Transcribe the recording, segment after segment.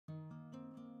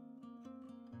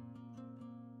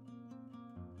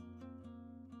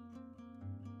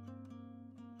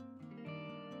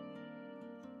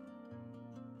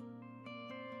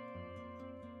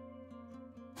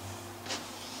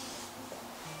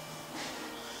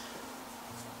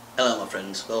Hello my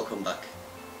friends, welcome back.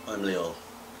 I'm Leo.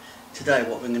 Today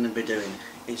what we're going to be doing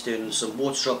is doing some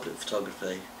water droplet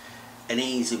photography, an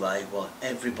easy way what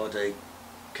everybody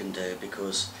can do,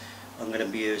 because I'm going to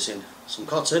be using some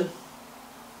cotton,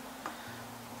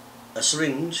 a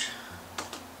syringe,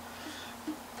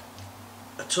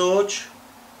 a torch,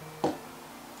 a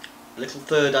little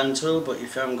third hand tool, but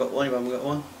if you haven't got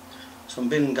one, some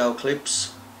bingo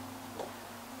clips,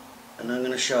 and I'm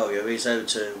going to show you is how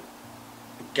to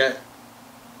get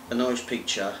a nice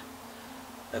picture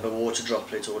of a water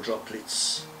droplet or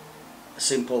droplets, a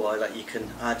simple way that you can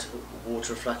add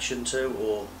water reflection to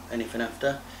or anything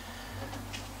after.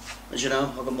 As you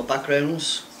know, I've got my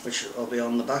backgrounds which will be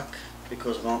on the back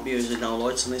because I won't be using no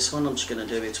lights on this one. I'm just going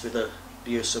to do it with the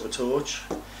use of a torch.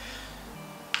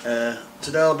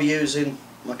 Today I'll be using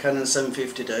my Canon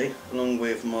 750D along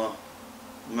with my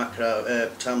macro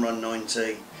Tamron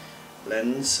 90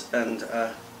 lens and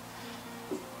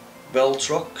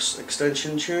Veltrox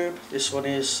extension tube. This one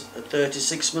is a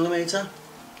 36mm,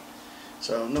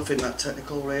 so nothing that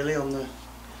technical really on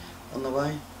the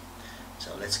way.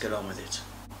 So let's get on with it.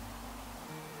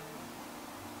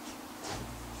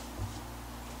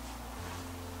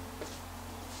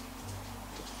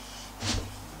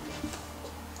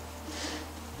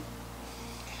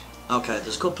 Okay,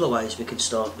 there's a couple of ways we could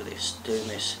start with this, doing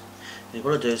this.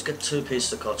 What I do is get 2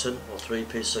 pieces of cotton or 3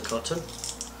 pieces of cotton,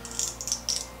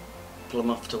 pull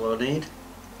them off to what I need,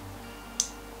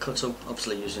 cut them,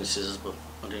 obviously using scissors but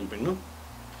I didn't bring them.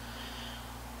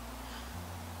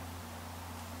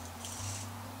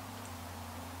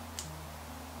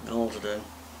 All to do.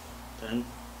 Then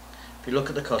if you look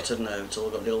at the cotton now, it's all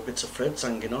got little bits of threads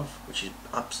hanging off, which is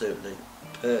absolutely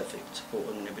perfect for what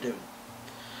I'm going to be doing.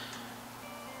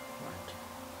 Right.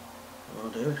 What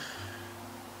I'll do,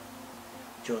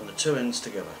 join the 2 ends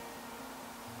together.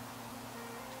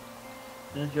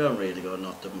 Yeah, you haven't really got to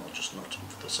knot them, I'll just knot them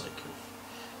for the sake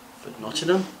of knotting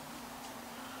them.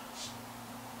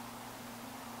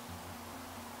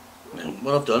 And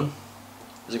what I've done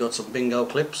is I've got some bingo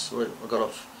clips I got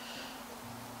off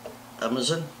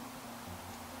Amazon.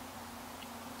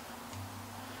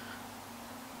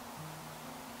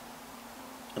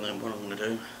 And then what I'm going to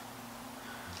do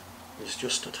is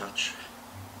just attach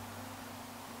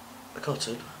the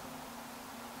cotton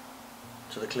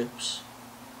to the clips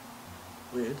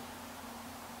with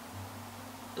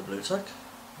the blue tack.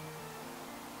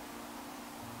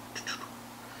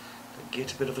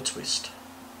 Get a bit of a twist.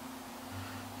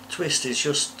 Twist is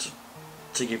just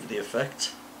to give the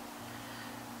effect.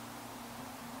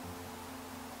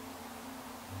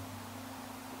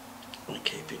 And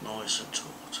keep it nice and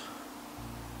taut.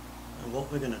 And what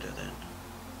we're going to do then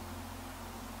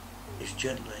is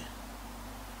gently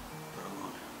put them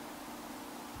on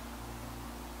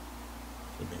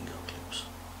the bingo clips.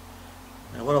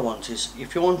 Now what I want is,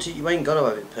 if you want it, you ain't got to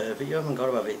have it perfect, you haven't got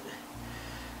to have it,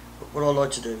 but what I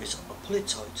like to do is I pull it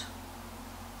tight.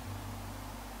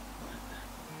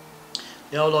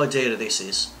 The whole idea of this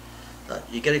is that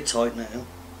you get it tight now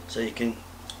so you can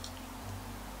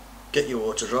get your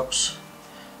water drops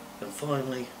and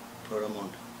finally put them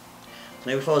on.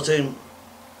 Now if I was doing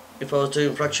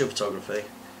fracture photography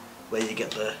where you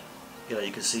get the,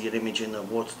 you can see your image in the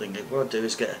water thing, what I do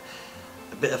is get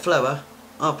a bit of flour,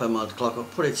 I'll put my clock up,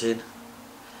 put it in,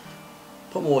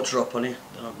 put my water drop on it,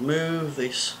 then I'll move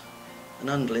this and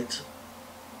handle it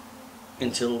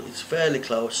until it's fairly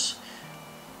close,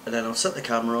 and then I'll set the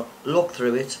camera up, look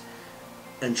through it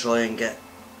and try and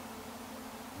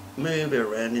move it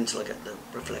around until I get the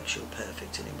reflection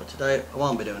perfect in it. But today I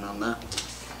won't be doing on that.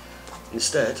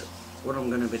 Instead, what I'm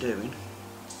going to be doing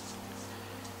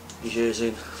is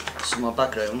using some of my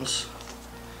backgrounds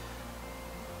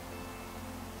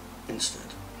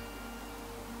instead.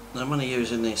 Now I'm only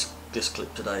using this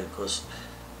clip today because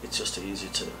it's just easy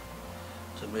to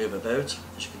move about,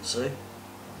 as you can see.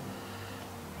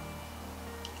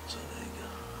 So there you go.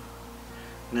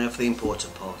 Now for the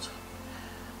important part.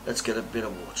 Let's get a bit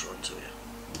of water onto here.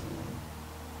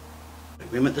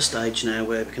 We're at the stage now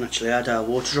where we can actually add our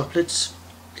water droplets.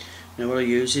 Now what I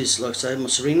use is, like I say, my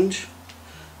syringe,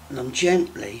 and I'm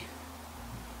gently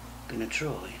going to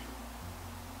try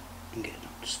and get it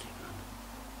on to stick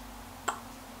on.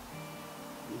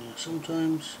 Now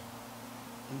sometimes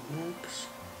it works,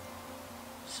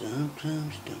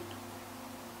 sometimes it don't.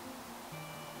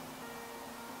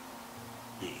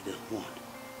 There you go, 1,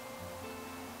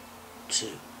 2,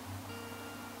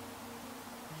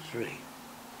 3.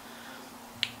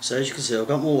 So as you can see, I've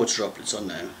got my water droplets on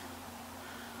now.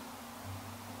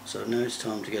 So now it's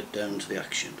time to get down to the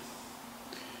action.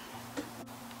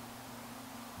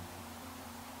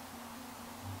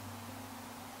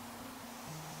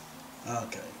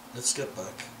 Okay, let's get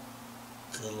back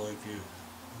to the live view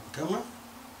camera.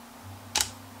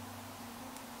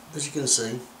 As you can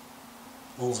see,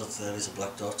 all that's there is a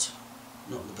black dot,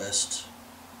 not the best,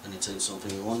 and it ain't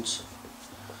something we want.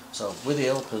 So with the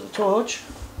help of the torch,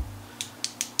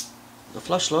 the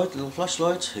flashlight, little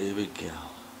flashlight, here we go.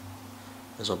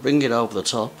 As I bring it over the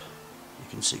top, you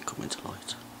can see it coming to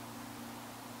light.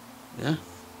 Yeah?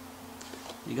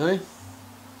 You got it?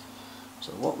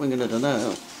 So what we're going to do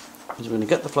now is we're going to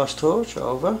get the flash torch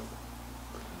over,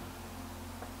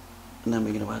 and then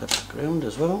we're going to add a background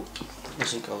as well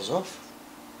as it goes off.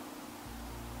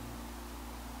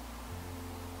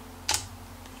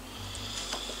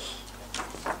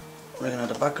 We're going to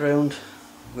add a background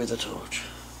with a torch.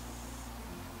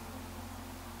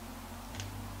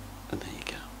 And there you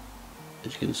go.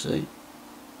 As you can see,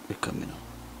 we're coming on.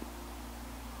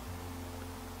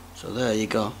 So there you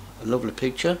go, a lovely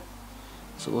picture.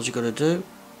 So what you got to do,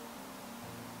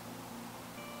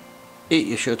 hit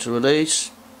your shutter release,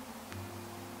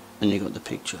 and you got the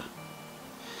picture.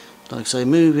 Like I say,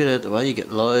 move it out of the way, you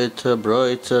get lighter,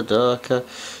 brighter, darker.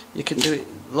 You can do it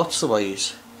lots of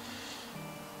ways.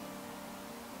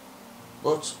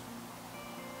 But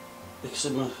you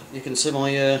can see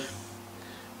my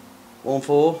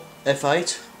 1.4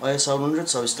 f8 ISO 100,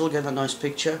 so I still get a nice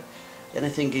picture. The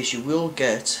only thing is you will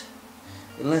get,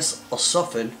 unless I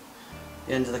soften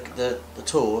the end of the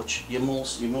torch, you're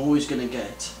always going to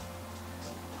get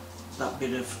that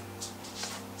bit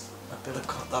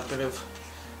of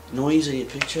noise in your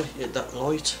picture, that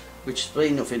light, which is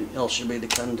really nothing else you really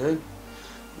can do.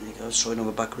 There you go, let's try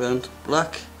another background,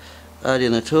 black, add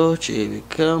in a torch, here we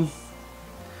go,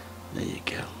 there you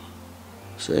go,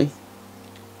 see,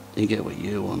 you get what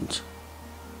you want.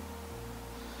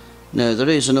 Now there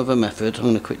is another method I'm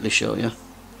going to quickly show you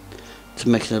to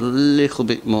make it a little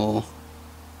bit more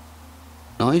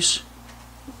nice,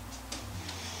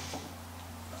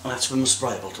 and that's with my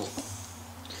spray bottle.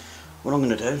 What I'm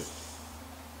going to do,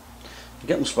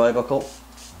 get my spray bottle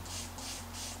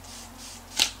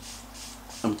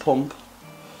and pump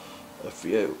a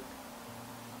few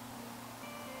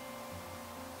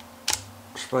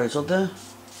sprays on there.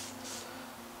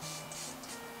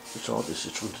 That's all this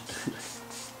is trying to do.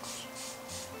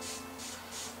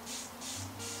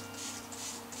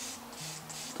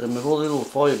 Then with all the little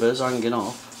fibres hanging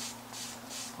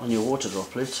off on your water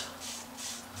droplet,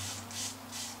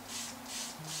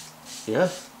 yeah,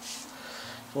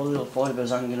 all the little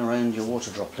fibres hanging around your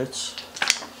water droplets,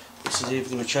 this is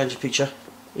even going to change the picture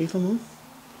even more.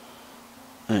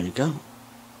 There you go.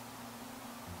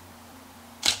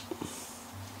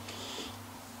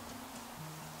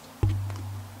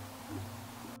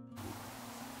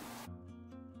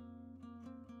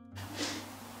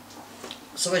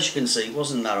 So as you can see, it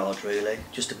wasn't that hard really,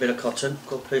 just a bit of cotton,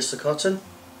 good piece of cotton,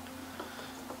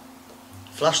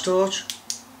 flash torch,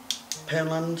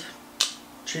 Poundland,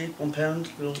 cheap,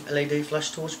 £1, little LED flash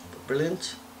torch,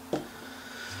 brilliant.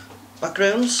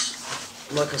 Backgrounds,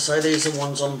 like I say, these are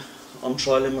ones I'm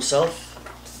trialling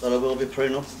myself, that I will be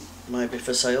putting up maybe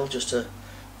for sale, just to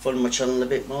fund my channel a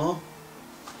bit more.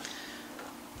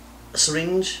 A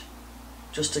syringe,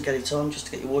 just to get it on, just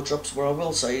to get your water drops. What I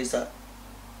will say is that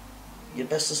you're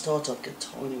best to start off, get a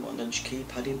tiny one, then just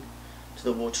keep adding to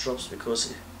the water drops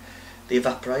because they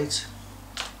evaporate.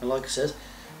 And like I said,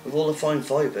 with all the fine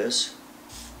fibres,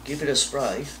 give it a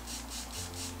spray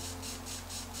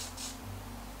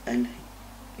and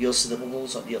you'll see the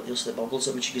bubbles,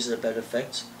 which gives it a better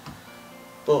effect.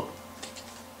 But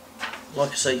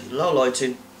like I say, low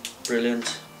lighting,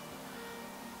 brilliant.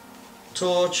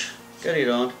 Torch, get it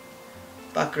on.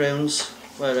 Backgrounds,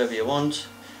 wherever you want.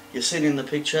 You're seeing in the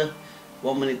picture.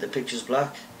 1 minute the picture's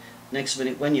black. Next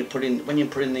minute, when you're putting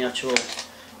the actual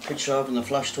picture over and the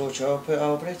flash torch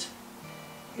over it,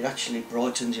 it actually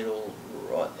brightens it all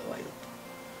right the way up.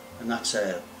 And that's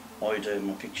how I do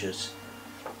my pictures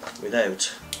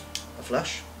without a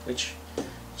flash, which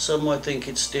some might think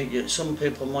some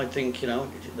people might think, you know,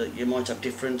 that you might have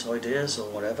different ideas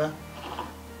or whatever.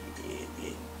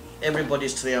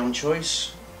 Everybody's to their own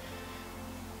choice.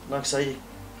 Like I say,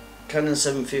 Canon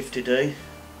 750D,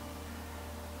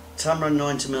 Tamron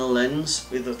 90mm lens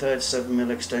with a 37mm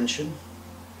extension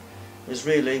is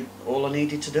really all I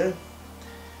needed to do.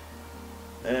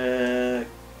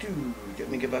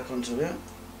 Get back onto it.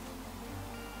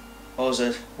 I was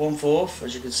at 1/4,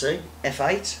 as you can see,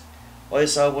 f8,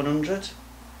 ISO 100.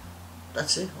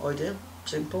 That's it, ideal,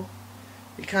 simple.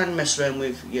 You can mess around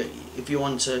with, if you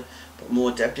want to put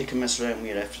more depth, you can mess around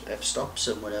with your f-stops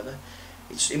and whatever.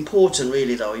 It's important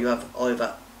really though, you have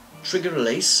either trigger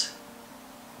release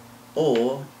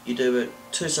or you do a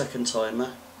 2-second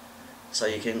timer so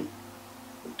you can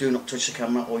do not touch the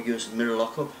camera or use mirror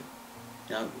lockup.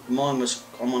 You know, mine was,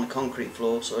 I'm on a concrete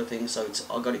floor sort of thing, so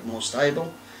I got it more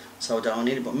stable, so I don't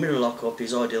need it. But mirror lockup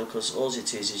is ideal because all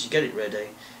it is you get it ready,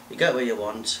 you get where you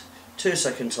want,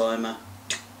 2-second timer,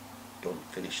 done,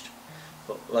 finished.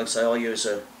 But like I say, I use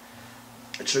a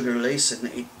trigger release,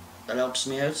 and that helps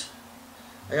me out.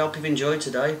 I hope you've enjoyed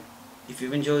today. If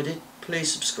you've enjoyed it,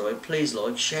 please subscribe, please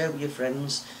like, share with your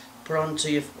friends, put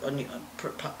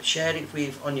share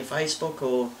it on your Facebook,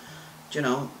 or you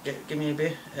know, give me a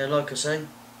bit. Like I say,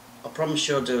 I promise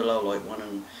you I'll do a low light one,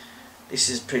 and this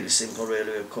is pretty simple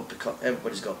really.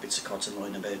 Everybody's got bits of cotton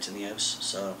lying about in the house,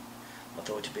 so I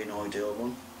thought it'd be an ideal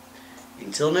one.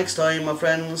 Until next time, my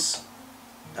friends,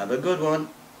 have a good one.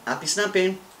 Happy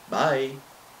snapping. Bye.